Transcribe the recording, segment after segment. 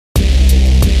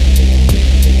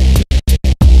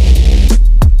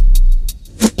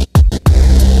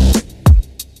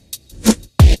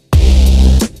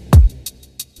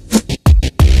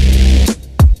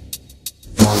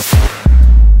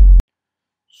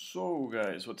So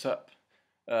guys, what's up?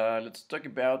 Let's talk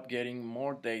about getting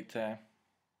more data,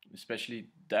 especially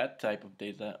that type of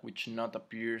data which not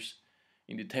appears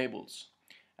in the tables.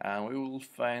 And we will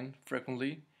find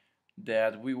frequently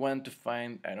that we want to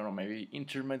find, I don't know, maybe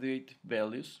intermediate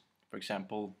values. For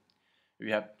example,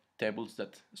 we have tables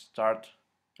that start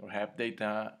or have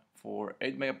data for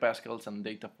 8 megapascals and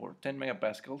data for 10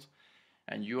 megapascals,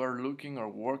 and you are looking or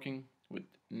working with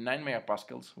 9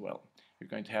 megapascals, well, you're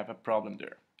going to have a problem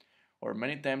there. Or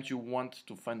many times you want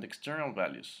to find external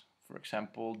values. For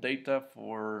example, data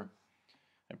for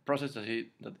a process that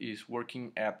is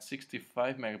working at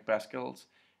 65 megapascals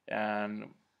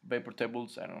and vapor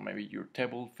tables, I don't know, maybe your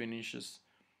table finishes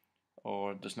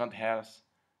or does not have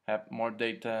more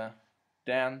data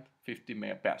than 50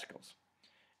 megapascals.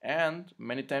 And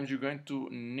many times you're going to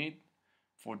need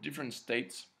for different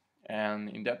states,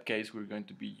 and in that case we're going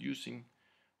to be using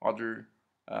other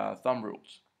thumb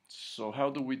rules. So how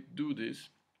do we do this?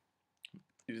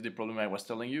 This is the problem I was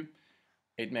telling you.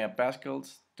 8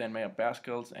 megapascals, 10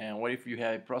 megapascals, and what if you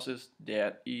have a process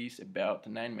that is about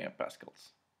 9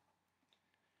 megapascals?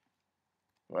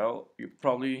 Well, you're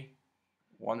probably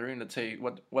wondering, let's say,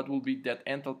 what will be that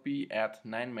enthalpy at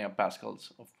 9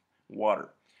 megapascals of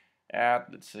water at,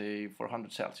 let's say,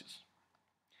 400 Celsius.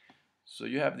 So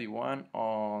you have the one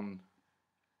on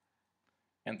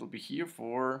enthalpy here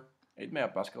for 8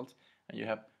 megapascals, and you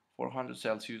have 400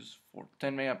 Celsius for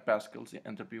 10 megapascals, the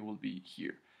enthalpy will be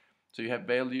here. So you have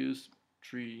values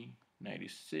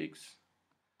 396,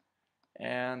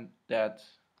 and that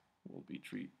will be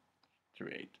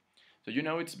 338. So you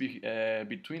know it's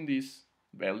between these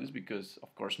values because,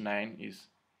 of course, 9 is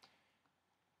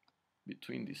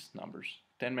between these numbers.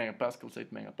 10 megapascals,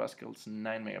 8 megapascals,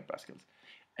 9 megapascals.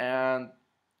 And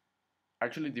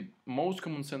actually the most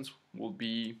common sense will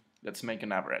be, let's make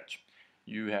an average.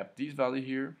 You have this value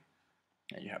here,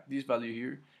 and you have this value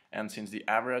here, and since the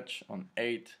average on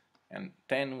 8 and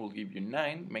 10 will give you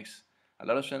 9, makes a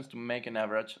lot of sense to make an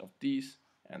average of this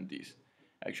and this.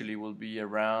 Actually will be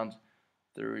around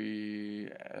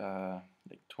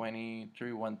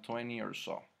 3120 or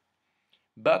so.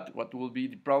 But what will be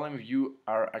the problem if you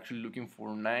are actually looking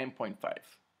for 9.5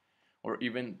 or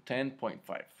even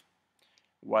 10.5?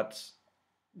 What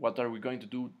are we going to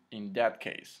do in that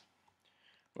case?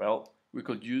 Well, we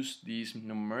could use this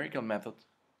numerical method,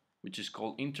 which is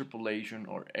called interpolation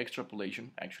or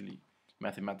extrapolation. Actually,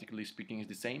 mathematically speaking, is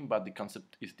the same, but the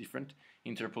concept is different.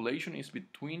 Interpolation is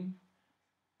between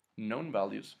known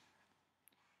values,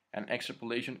 and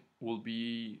extrapolation will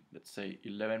be, let's say,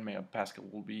 11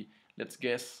 megapascal will be, let's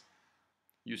guess,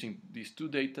 using these two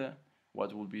data,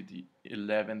 what will be the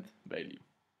 11th value.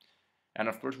 And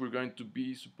of course, we're going to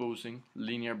be supposing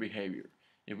linear behavior.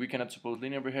 If we cannot suppose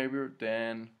linear behavior,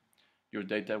 then your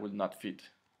data will not fit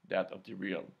that of the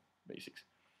real basics.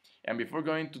 And before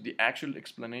going to the actual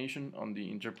explanation on the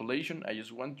interpolation, I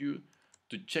just want you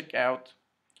to check out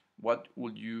what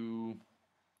would you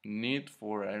need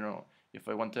for, I don't know, if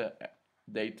I want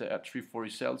data at 340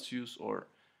 Celsius or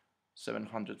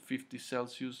 750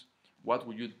 Celsius, what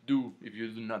would you do if you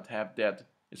do not have that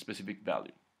specific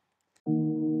value?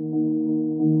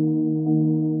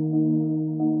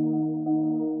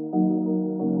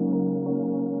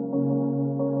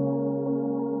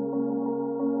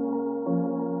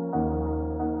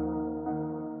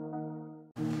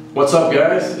 What's up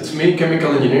guys, it's me,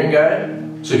 Chemical Engineering Guy.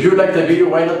 So if you like the video,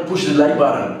 why not push the like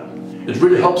button? It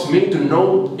really helps me to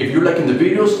know if you're liking the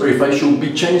videos or if I should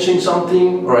be changing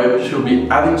something or I should be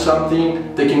adding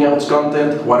something, taking out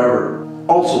content, whatever.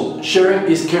 Also, sharing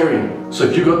is caring. So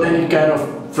if you got any kind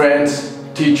of friends,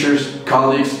 teachers,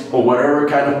 colleagues or whatever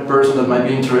kind of person that might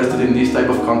be interested in this type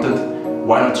of content,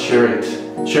 why not share it?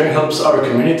 Sharing helps our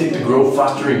community to grow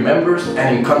faster in members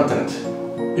and in content.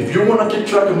 If you want to keep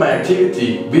track of my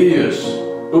activity, videos,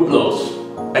 uploads,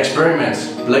 experiments,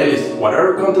 playlists,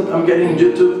 whatever content I'm getting on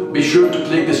YouTube, be sure to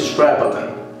click the subscribe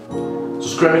button.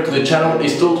 Subscribing to the channel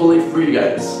is totally free,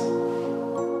 guys.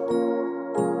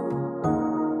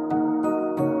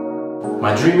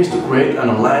 My dream is to create an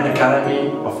online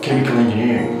academy of chemical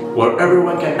engineering, where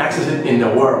everyone can access it in the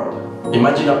world.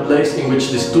 Imagine a place in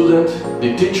which the student,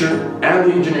 the teacher, and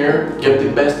the engineer get the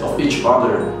best of each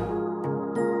other.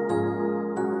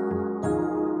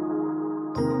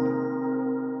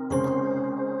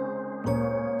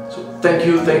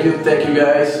 Thank you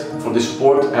guys for the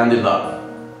support and the love.